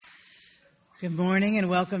Good morning and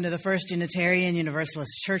welcome to the First Unitarian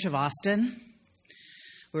Universalist Church of Austin.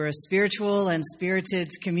 We're a spiritual and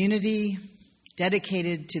spirited community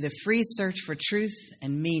dedicated to the free search for truth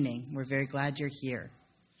and meaning. We're very glad you're here.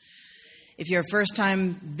 If you're a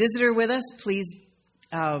first-time visitor with us, please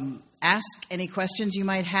ask any questions you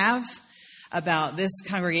might have about this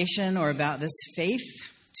congregation or about this faith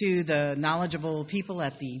to the knowledgeable people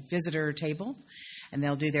at the visitor table, and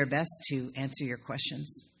they'll do their best to answer your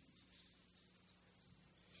questions.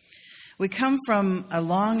 We come from a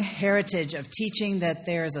long heritage of teaching that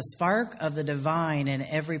there is a spark of the divine in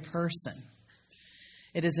every person.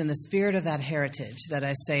 It is in the spirit of that heritage that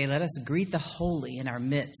I say, let us greet the holy in our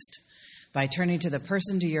midst by turning to the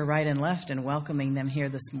person to your right and left and welcoming them here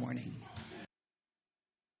this morning.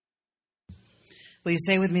 Will you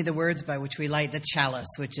say with me the words by which we light the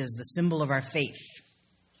chalice, which is the symbol of our faith?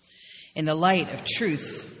 In the light of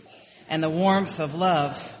truth and the warmth of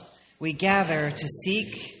love, we gather to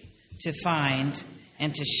seek, to find,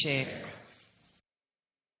 and to share.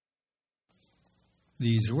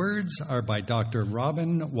 These words are by Dr.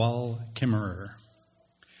 Robin Wall Kimmerer.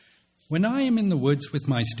 When I am in the woods with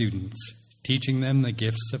my students, teaching them the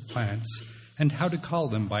gifts of plants and how to call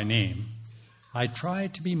them by name, I try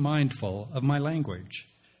to be mindful of my language,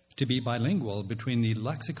 to be bilingual between the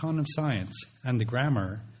lexicon of science and the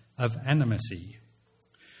grammar of animacy.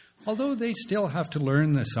 Although they still have to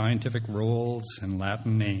learn the scientific roles and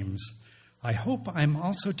Latin names, I hope I'm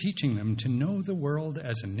also teaching them to know the world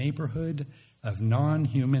as a neighborhood of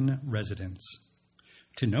non-human residents.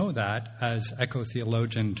 To know that, as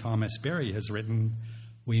eco-theologian Thomas Berry has written,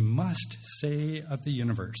 we must say of the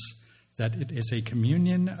universe that it is a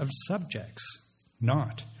communion of subjects,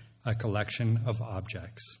 not a collection of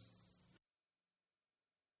objects.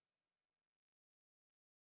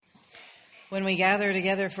 When we gather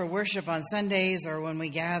together for worship on Sundays or when we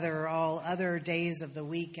gather all other days of the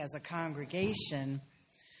week as a congregation,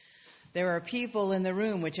 there are people in the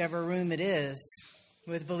room, whichever room it is,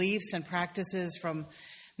 with beliefs and practices from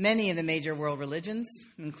many of the major world religions,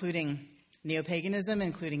 including neo-paganism,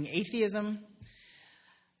 including atheism.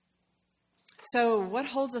 So what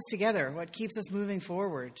holds us together? What keeps us moving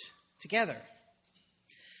forward together?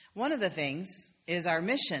 One of the things is our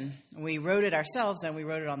mission. We wrote it ourselves and we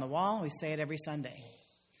wrote it on the wall. We say it every Sunday.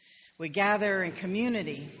 We gather in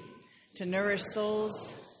community to nourish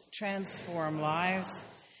souls, transform lives,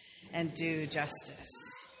 and do justice.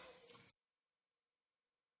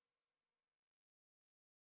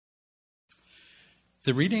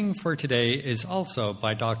 The reading for today is also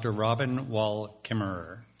by Dr. Robin Wall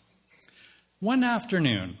Kimmerer. One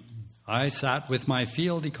afternoon, I sat with my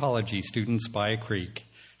field ecology students by a creek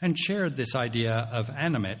and shared this idea of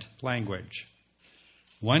animate language.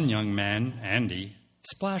 One young man, Andy,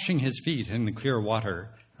 splashing his feet in the clear water,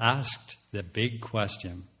 asked the big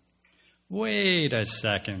question. "Wait a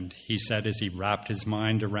second," he said as he wrapped his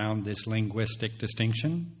mind around this linguistic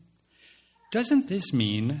distinction. "Doesn't this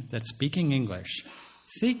mean that speaking English,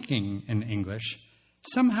 thinking in English,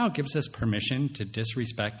 somehow gives us permission to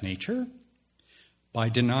disrespect nature? By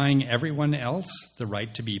denying everyone else the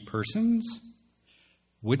right to be persons?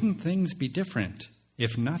 Wouldn't things be different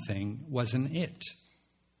if nothing was an it?"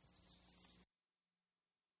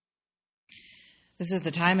 This is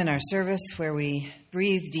the time in our service where we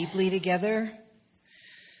breathe deeply together,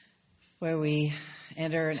 where we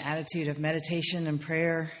enter an attitude of meditation and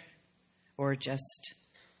prayer, or just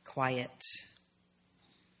quiet.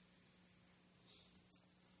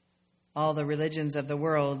 All the religions of the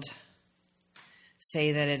world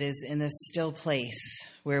say that it is in this still place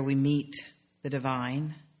where we meet the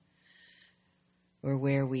divine, or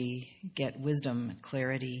where we get wisdom,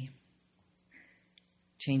 clarity,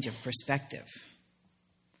 change of perspective.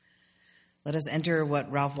 Let us enter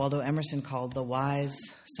what Ralph Waldo Emerson called the wise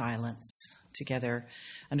silence together,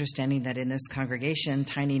 understanding that in this congregation,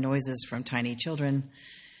 tiny noises from tiny children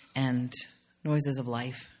and noises of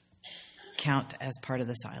life count as part of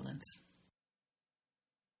the silence.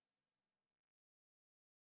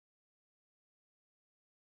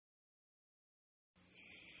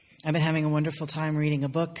 I've been having a wonderful time reading a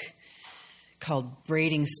book called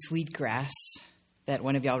Braiding Sweetgrass that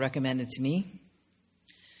one of y'all recommended to me.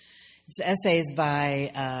 It's essays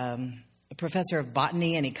by a professor of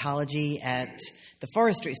botany and ecology at the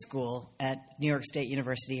forestry school at New York State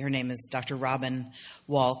University. Her name is Dr. Robin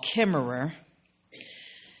Wall Kimmerer.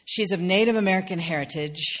 She's of Native American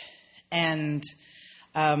heritage, and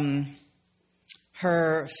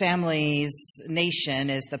her family's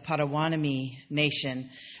nation is the Potawatomi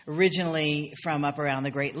Nation, originally from up around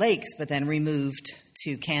the Great Lakes, but then removed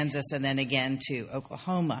to Kansas and then again to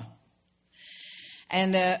Oklahoma.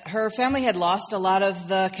 And her family had lost a lot of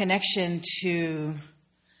the connection to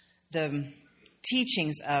the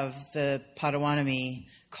teachings of the Potawatomi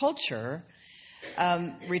culture,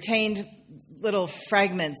 retained little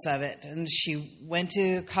fragments of it. And she went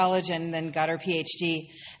to college and then got her PhD.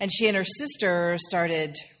 And she and her sister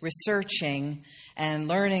started researching and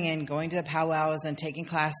learning and going to the powwows and taking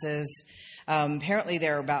classes. Apparently,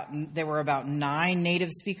 there were about 9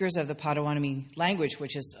 native speakers of the Potawatomi language,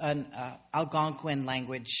 which is an Algonquin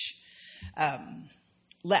language,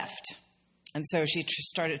 left. And so she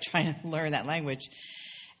started trying to learn that language.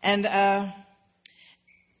 And I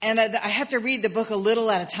have to read the book a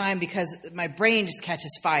little at a time because my brain just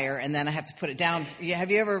catches fire, and then I have to put it down.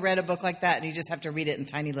 Have you ever read a book like that, and you just have to read it in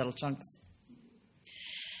tiny little chunks?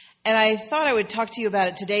 And I thought I would talk to you about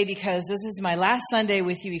it today because this is my last Sunday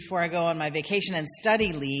with you before I go on my vacation and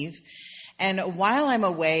study leave. And while I'm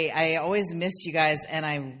away, I always miss you guys, and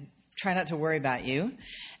I try not to worry about you.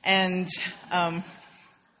 And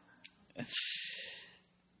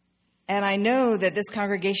I know that this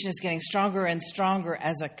congregation is getting stronger and stronger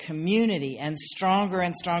as a community, and stronger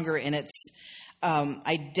in its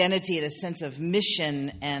identity and a sense of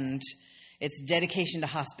mission and its dedication to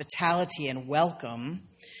hospitality and welcome.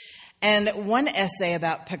 And one essay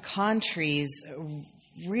about pecan trees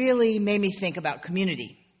really made me think about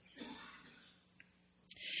community.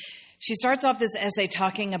 She starts off this essay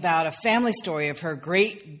talking about a family story of her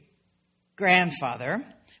great-grandfather.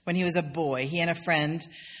 When he was a boy, he and a friend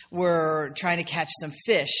were trying to catch some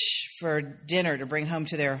fish for dinner to bring home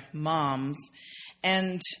to their moms.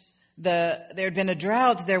 And there had been a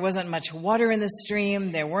drought. There wasn't much water in the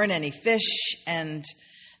stream. There weren't any fish. And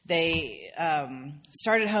they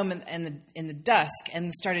started home in the dusk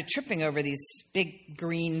and started tripping over these big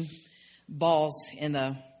green balls in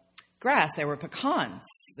the grass. There were pecans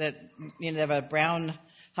that, they have a brown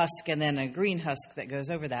husk and then a green husk that goes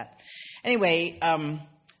over that. Anyway,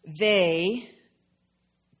 they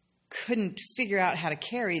couldn't figure out how to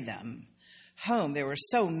carry them home. There were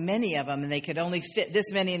so many of them, and they could only fit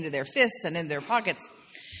this many into their fists and in their pockets.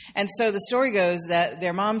 And so the story goes that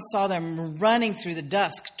their mom saw them running through the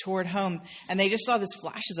dusk toward home, and they just saw these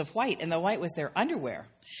flashes of white, and the white was their underwear.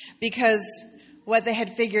 Because what they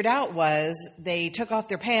had figured out was they took off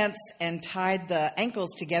their pants and tied the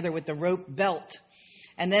ankles together with the rope belt,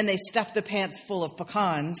 and then they stuffed the pants full of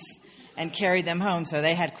pecans and carried them home, so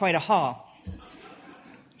they had quite a haul.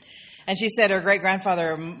 And she said her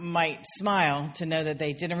great-grandfather might smile to know that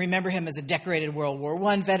they didn't remember him as a decorated World War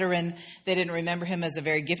I veteran. They didn't remember him as a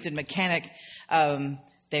very gifted mechanic.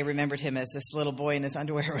 They remembered him as this little boy in his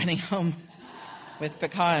underwear running home with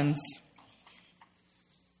pecans.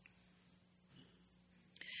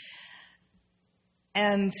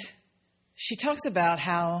 And she talks about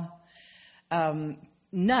how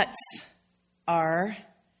nuts are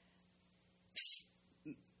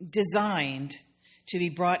designed to be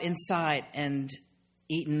brought inside and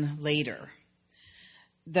eaten later.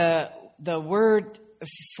 The word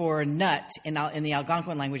for nut in the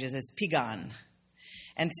Algonquin languages is pigan.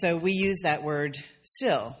 And so we use that word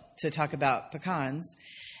still to talk about pecans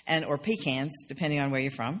or pecans, depending on where you're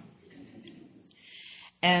from.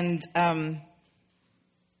 And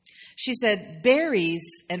she said berries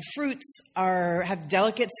and fruits have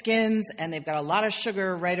delicate skins, and they've got a lot of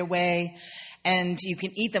sugar right away. And you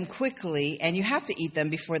can eat them quickly, and you have to eat them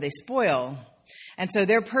before they spoil. And so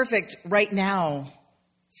they're perfect right now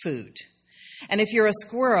food. And if you're a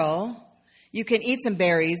squirrel, you can eat some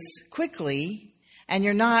berries quickly, and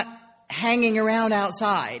you're not hanging around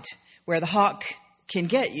outside where the hawk can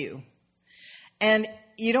get you. And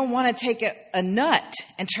you don't want to take a nut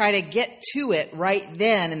and try to get to it right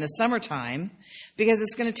then in the summertime, because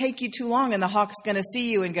it's going to take you too long, and the hawk's going to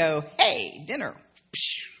see you and go, "Hey, dinner."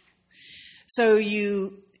 So a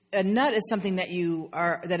nut is something that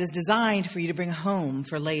is designed for you to bring home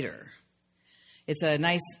for later. It's a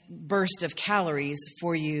nice burst of calories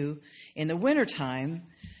for you in the wintertime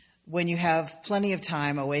when you have plenty of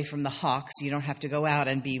time away from the hawks. You don't have to go out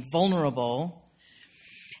and be vulnerable.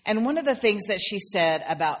 And one of the things that she said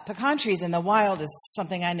about pecan trees in the wild is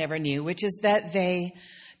something I never knew, which is that they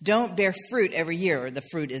don't bear fruit every year. The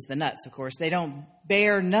fruit is the nuts, of course. They don't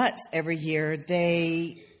bear nuts every year.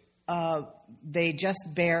 They just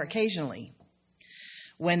bear occasionally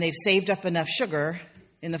when they've saved up enough sugar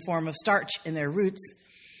in the form of starch in their roots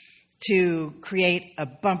to create a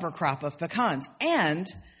bumper crop of pecans. And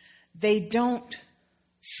they don't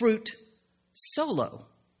fruit solo.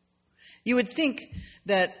 You would think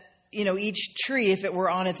that, each tree, if it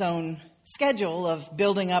were on its own schedule of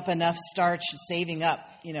building up enough starch, saving up,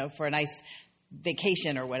 for a nice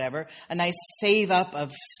vacation or whatever, a nice save up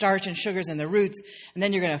of starch and sugars in the roots, and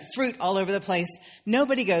then you're going to fruit all over the place.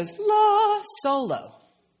 Nobody goes la solo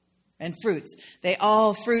and fruits. They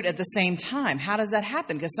all fruit at the same time. How does that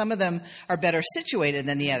happen? Because some of them are better situated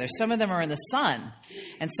than the others. Some of them are in the sun,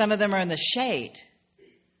 and some of them are in the shade.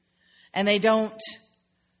 And they don't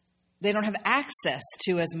have access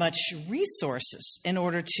to as much resources in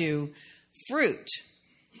order to fruit.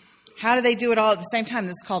 How do they do it all at the same time?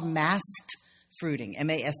 This is called masked fruiting,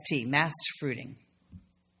 M-A-S-T, masked fruiting.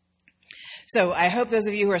 So I hope those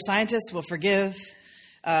of you who are scientists will forgive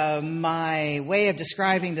my way of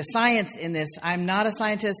describing the science in this. I'm not a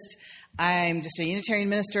scientist. I'm just a Unitarian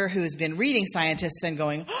minister who has been reading scientists and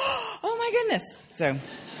going, oh my goodness. So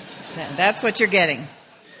that's what you're getting.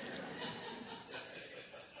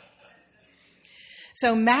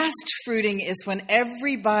 So masked fruiting is when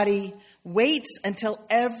everybody waits until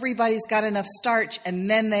everybody's got enough starch and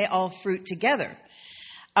then they all fruit together.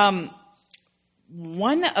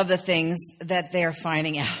 One of the things that they're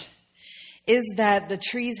finding out is that the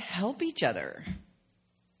trees help each other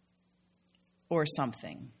or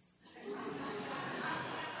something.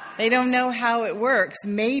 They don't know how it works.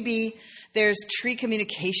 Maybe there's tree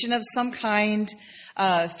communication of some kind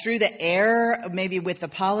through the air, maybe with the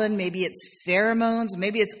pollen, maybe it's pheromones,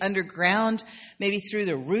 maybe it's underground, maybe through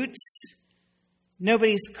the roots.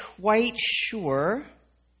 Nobody's quite sure.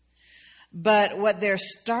 But what they're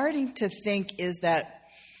starting to think is that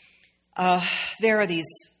there's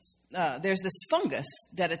this fungus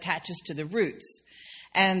that attaches to the roots.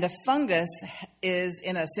 And the fungus is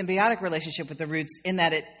in a symbiotic relationship with the roots in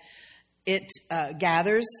that it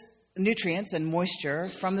gathers nutrients and moisture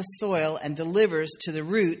from the soil and delivers to the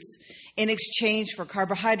roots in exchange for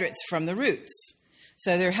carbohydrates from the roots.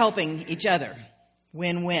 So they're helping each other.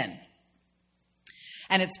 Win-win.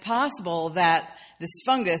 And it's possible that this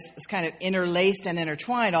fungus is kind of interlaced and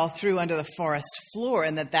intertwined all through under the forest floor,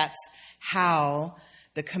 and that's how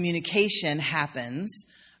the communication happens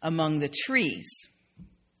among the trees.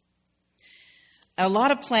 A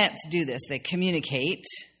lot of plants do this. They communicate.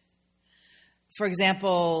 For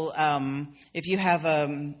example, if you have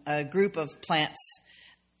a group of plants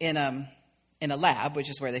in a lab, which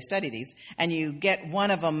is where they study these, and you get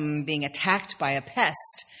one of them being attacked by a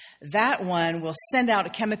pest, that one will send out a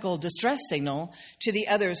chemical distress signal to the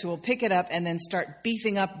others who will pick it up and then start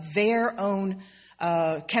beefing up their own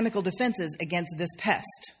chemical defenses against this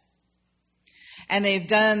pest. And they've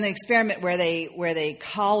done the experiment where they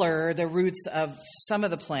collar the roots of some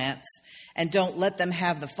of the plants and don't let them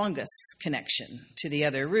have the fungus connection to the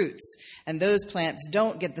other roots. And those plants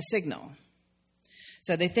don't get the signal.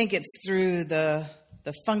 So they think it's through the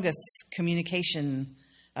fungus communication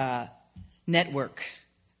network.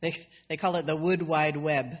 They call it the Wood Wide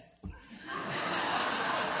Web.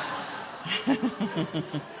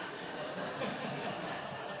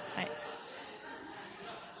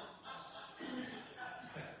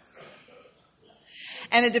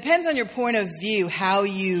 And it depends on your point of view how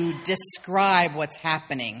you describe what's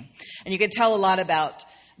happening. And you can tell a lot about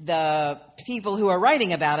the people who are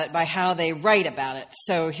writing about it by how they write about it.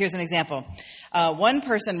 So here's an example. One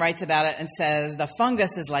person writes about it and says, the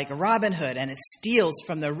fungus is like Robin Hood, and it steals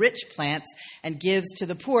from the rich plants and gives to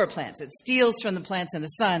the poor plants. It steals from the plants in the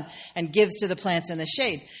sun and gives to the plants in the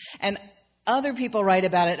shade. And other people write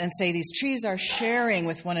about it and say these trees are sharing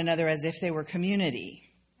with one another as if they were community.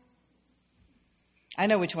 I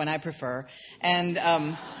know which one I prefer. And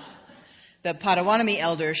the Potawatomi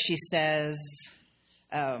elder, she says,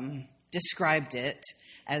 described it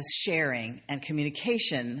as sharing and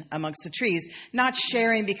communication amongst the trees. Not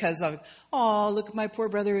sharing because of, oh, look, my poor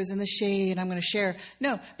brother is in the shade, I'm going to share.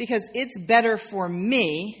 No, because it's better for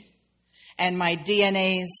me and my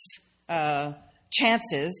DNA's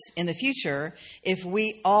chances in the future if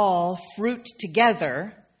we all fruit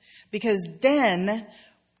together, because then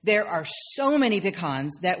there are so many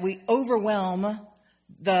pecans that we overwhelm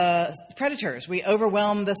the predators. We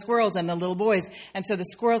overwhelm the squirrels and the little boys. And so the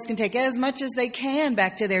squirrels can take as much as they can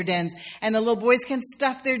back to their dens. And the little boys can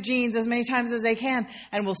stuff their jeans as many times as they can.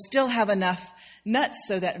 And we'll still have enough nuts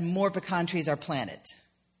so that more pecan trees are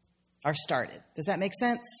started. Does that make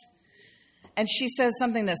sense? And she says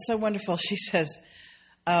something that's so wonderful. She says,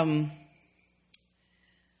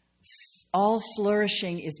 all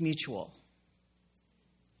flourishing is mutual.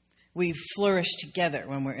 We flourish together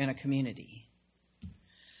when we're in a community.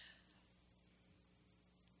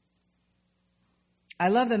 I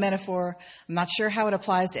love the metaphor. I'm not sure how it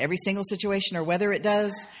applies to every single situation or whether it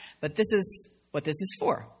does, but this is what this is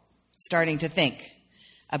for, starting to think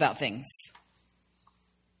about things.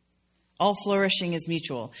 All flourishing is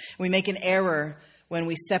mutual. We make an error when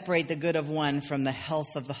we separate the good of one from the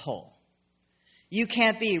health of the whole. You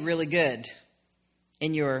can't be really good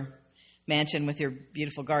in your mansion with your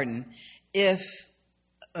beautiful garden if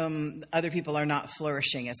other people are not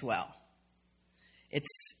flourishing as well.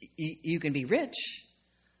 You can be rich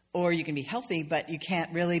or you can be healthy, but you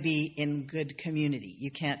can't really be in good community. You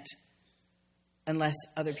can't unless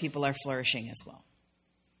other people are flourishing as well.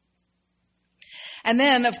 And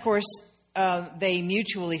then, of course, they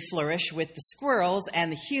mutually flourish with the squirrels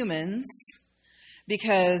and the humans,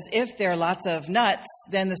 because if there are lots of nuts,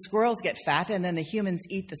 then the squirrels get fat, and then the humans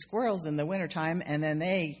eat the squirrels in the wintertime, and then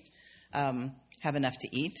they have enough to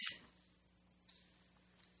eat.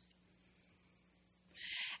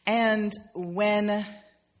 And when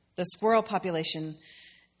the squirrel population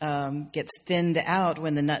gets thinned out,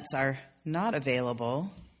 when the nuts are not available,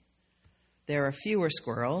 there are fewer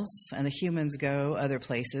squirrels, and the humans go other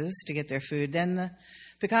places to get their food. Then the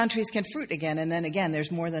pecan trees can fruit again, and then again,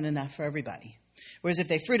 there's more than enough for everybody. Whereas if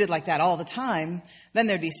they fruited like that all the time, then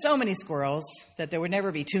there'd be so many squirrels that there would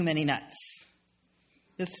never be too many nuts.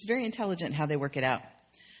 It's very intelligent how they work it out.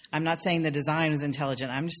 I'm not saying the design was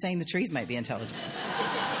intelligent. I'm just saying the trees might be intelligent.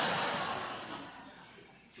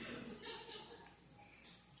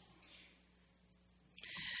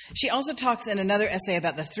 She also talks in another essay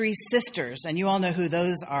about the three sisters, and you all know who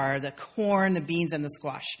those are, the corn, the beans, and the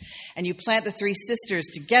squash. And you plant the three sisters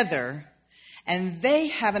together, and they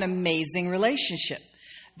have an amazing relationship.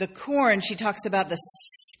 The corn, she talks about the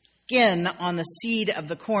skin on the seed of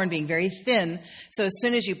the corn being very thin, so as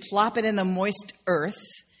soon as you plop it in the moist earth,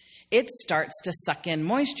 it starts to suck in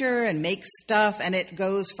moisture and make stuff, and it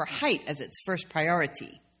goes for height as its first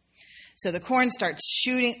priority. So the corn starts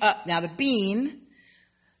shooting up. Now the bean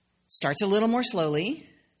starts a little more slowly.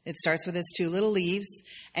 It starts with its two little leaves,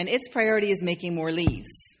 and its priority is making more leaves.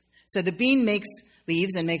 So the bean makes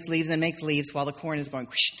leaves and makes leaves and makes leaves while the corn is going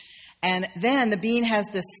whoosh. And then the bean has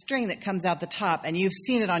this string that comes out the top, and you've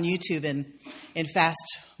seen it on YouTube in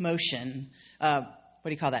fast motion. What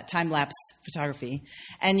do you call that? Time-lapse photography.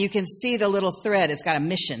 And you can see the little thread. It's got a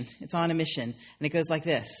mission. It's on a mission. And it goes like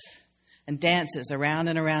this and dances around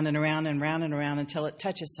and around and around and around and around until it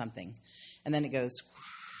touches something. And then it goes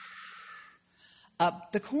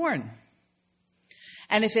up the corn.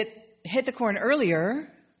 And if it hit the corn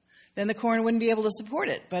earlier, then the corn wouldn't be able to support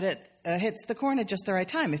it. But it hits the corn at just the right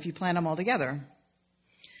time if you plant them all together.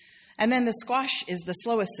 And then the squash is the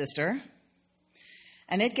slowest sister.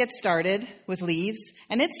 And it gets started with leaves.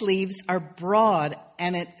 And its leaves are broad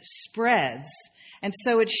and it spreads. And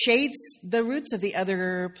so it shades the roots of the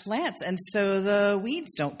other plants. And so the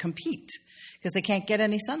weeds don't compete because they can't get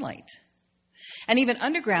any sunlight. And even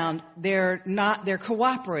underground, they're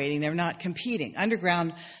cooperating, they're not competing.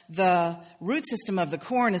 Underground, the root system of the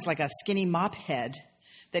corn is like a skinny mop head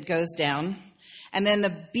that goes down. And then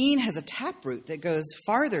the bean has a taproot that goes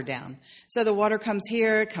farther down. So the water comes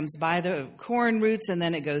here, it comes by the corn roots, and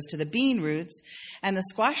then it goes to the bean roots. And the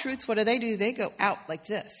squash roots, what do? They go out like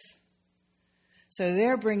this. So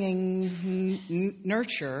they're bringing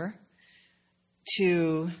nurture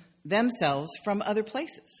to themselves from other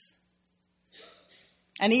places.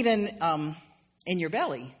 And even in your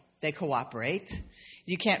belly, they cooperate.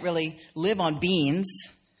 You can't really live on beans,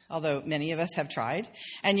 although many of us have tried.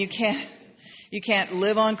 And you can't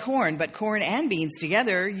live on corn, but corn and beans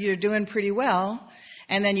together, you're doing pretty well.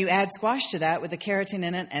 And then you add squash to that with the keratin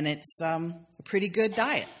in it, and it's a pretty good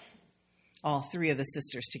diet, all three of the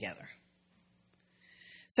sisters together.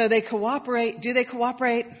 So they cooperate. Do they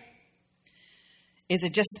cooperate? Is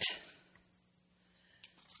it just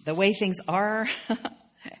the way things are?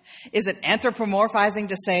 Is it anthropomorphizing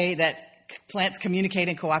to say that plants communicate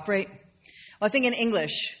and cooperate? Well, I think in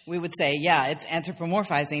English we would say, yeah, it's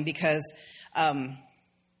anthropomorphizing because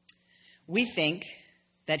we think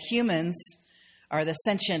that humans are the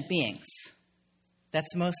sentient beings.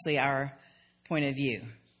 That's mostly our point of view.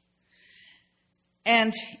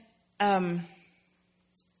 And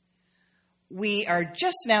we are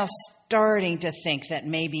just now starting to think that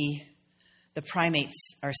maybe the primates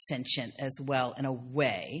are sentient as well in a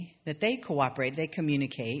way, that they cooperate, they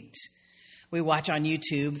communicate. We watch on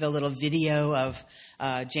YouTube the little video of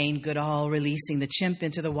Jane Goodall releasing the chimp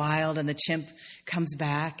into the wild, and the chimp comes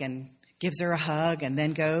back and gives her a hug and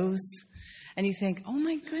then goes. And you think, oh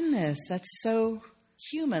my goodness, that's so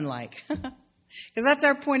human-like. Because that's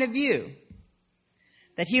our point of view.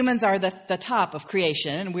 That humans are the top of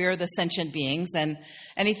creation, and we are the sentient beings, and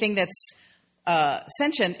anything that's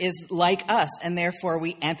sentient is like us, and therefore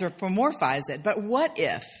we anthropomorphize it. But what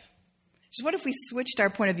if we switched our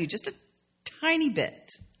point of view just a tiny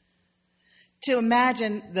bit to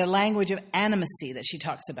imagine the language of animacy that she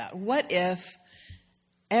talks about? What if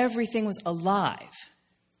Everything was alive.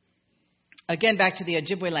 Again, back to the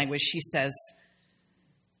Ojibwe language, she says,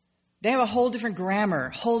 they have a whole different grammar,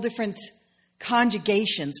 whole different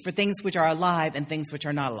conjugations for things which are alive and things which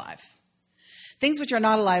are not alive. Things which are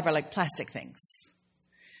not alive are like plastic things.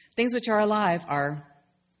 Things which are alive are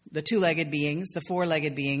the two-legged beings, the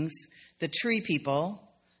four-legged beings, the tree people,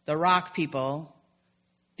 the rock people.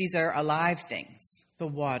 These are alive things. The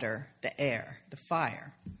water, the air, the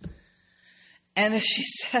fire. And as she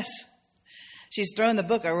says, she's thrown the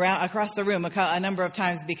book around across the room a number of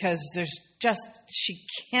times because she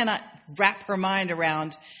cannot wrap her mind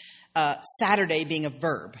around Saturday being a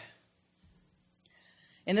verb.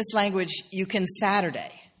 In this language, you can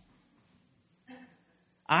Saturday.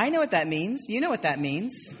 I know what that means. You know what that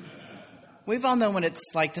means. We've all known what it's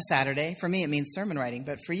like to Saturday. For me, it means sermon writing,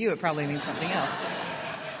 but for you, it probably means something else.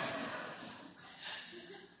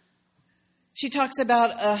 She talks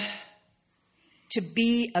about to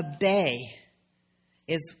be a bay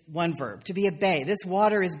is one verb. To be a bay. This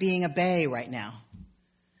water is being a bay right now.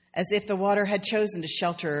 As if the water had chosen to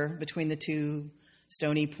shelter between the two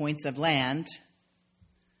stony points of land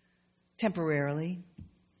temporarily.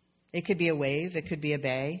 It could be a wave. It could be a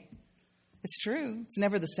bay. It's true. It's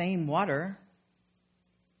never the same water.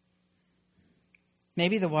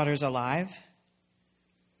 Maybe the water's alive.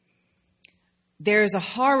 There's a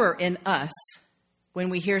horror in us when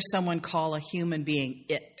we hear someone call a human being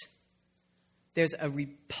it. There's a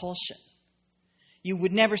repulsion. You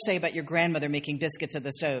would never say about your grandmother making biscuits at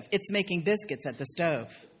the stove, it's making biscuits at the stove.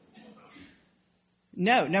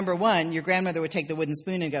 No, number one, your grandmother would take the wooden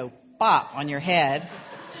spoon and go bop on your head.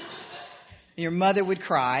 Your mother would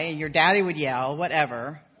cry, and your daddy would yell,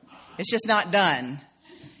 whatever. It's just not done.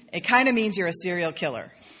 It kind of means you're a serial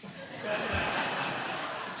killer.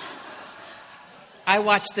 I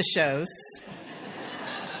watch the shows.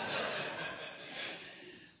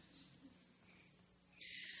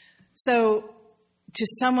 So, to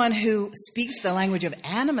someone who speaks the language of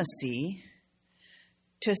animacy,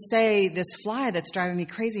 to say this fly that's driving me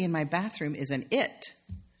crazy in my bathroom is an it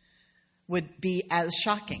would be as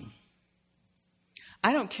shocking.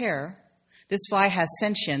 I don't care. This fly has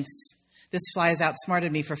sentience. This fly has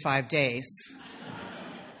outsmarted me for 5 days.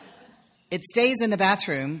 It stays in the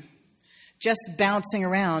bathroom, just bouncing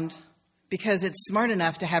around because it's smart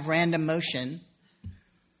enough to have random motion.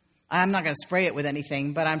 I'm not going to spray it with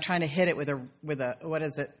anything, but I'm trying to hit it with a what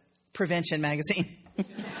is it? Prevention magazine.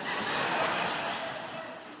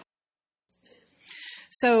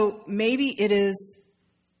 So maybe it is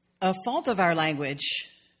a fault of our language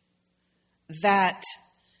that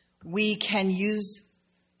we can use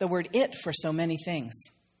the word it for so many things.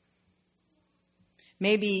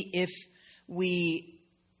 Maybe if we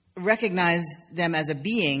recognize them as a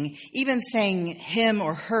being, even saying him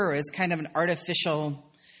or her is kind of an artificial,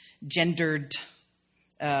 gendered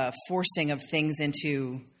forcing of things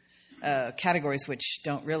into categories which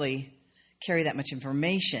don't really carry that much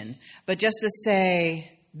information. But just to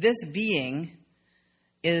say this being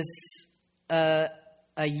is a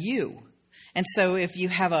you. And so if you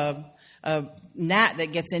have a gnat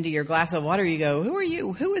that gets into your glass of water, you go, who are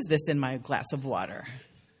you? Who is this in my glass of water?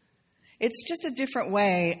 It's just a different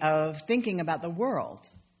way of thinking about the world.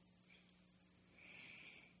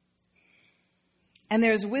 And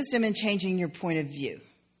there's wisdom in changing your point of view.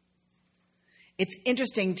 It's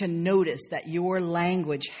interesting to notice that your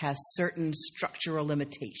language has certain structural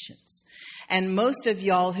limitations. And most of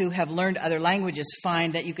y'all who have learned other languages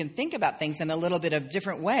find that you can think about things in a little bit of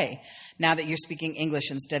different way now that you're speaking English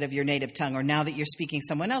instead of your native tongue, or now that you're speaking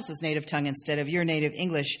someone else's native tongue instead of your native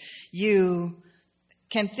English. You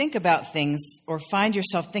can think about things or find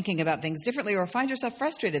yourself thinking about things differently, or find yourself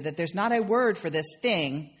frustrated that there's not a word for this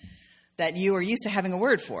thing that you are used to having a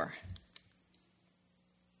word for.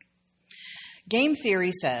 Game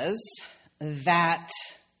theory says that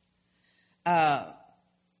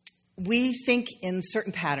we think in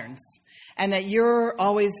certain patterns, and that you're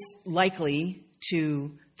always likely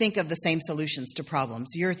to think of the same solutions to problems.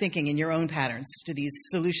 You're thinking in your own patterns to these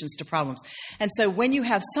solutions to problems. And so when you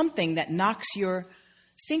have something that knocks your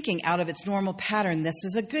thinking out of its normal pattern, this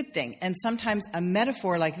is a good thing. And sometimes a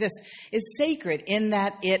metaphor like this is sacred in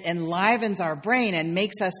that it enlivens our brain and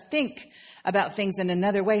makes us think about things in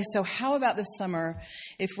another way. So how about this summer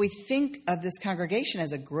if we think of this congregation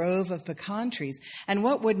as a grove of pecan trees? And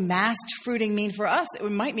what would masked fruiting mean for us?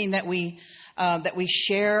 It might mean that we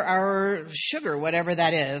share our sugar, whatever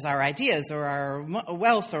that is, our ideas or our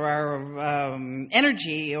wealth or our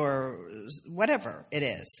energy or whatever it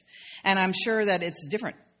is. And I'm sure that it's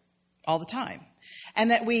different all the time. And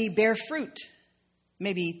that we bear fruit.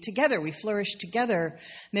 Maybe together we flourish together.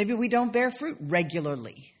 Maybe we don't bear fruit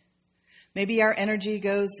regularly. Maybe our energy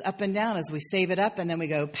goes up and down as we save it up, and then we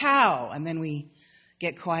go pow, and then we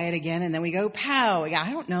get quiet again, and then we go pow. I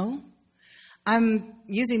don't know. I'm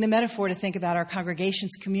using the metaphor to think about our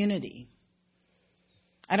congregation's community.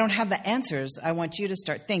 I don't have the answers. I want you to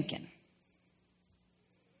start thinking.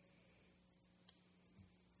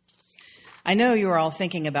 I know you are all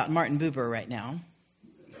thinking about Martin Buber right now,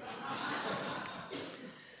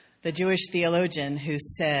 the Jewish theologian who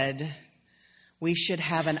said we should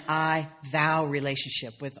have an I-thou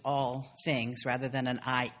relationship with all things rather than an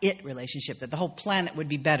I-it relationship, that the whole planet would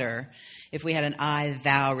be better if we had an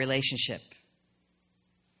I-thou relationship.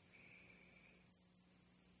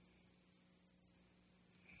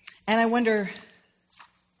 And I wonder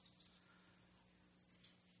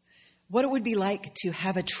what it would be like to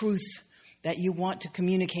have a truth that you want to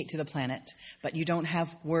communicate to the planet, but you don't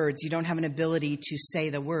have words. You don't have an ability to say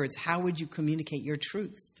the words. How would you communicate your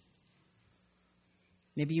truth?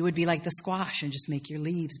 Maybe you would be like the squash and just make your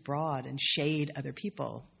leaves broad and shade other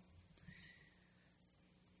people.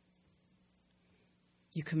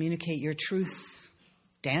 You communicate your truth,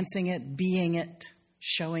 dancing it, being it,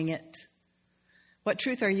 showing it. What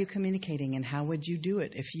truth are you communicating, and how would you do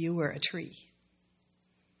it if you were a tree?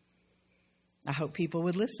 I hope people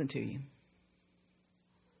would listen to you.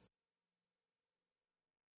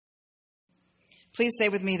 Please say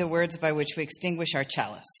with me the words by which we extinguish our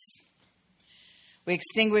chalice. We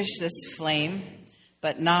extinguish this flame,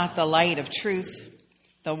 but not the light of truth,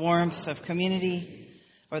 the warmth of community,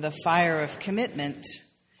 or the fire of commitment.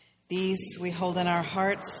 These we hold in our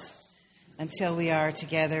hearts until we are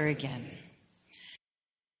together again.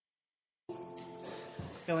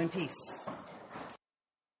 Go in peace.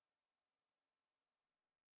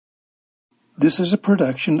 This is a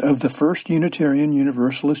production of the First Unitarian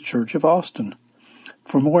Universalist Church of Austin.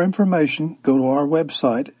 For more information, go to our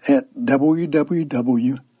website at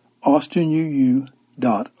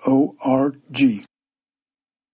www.austinuu.org.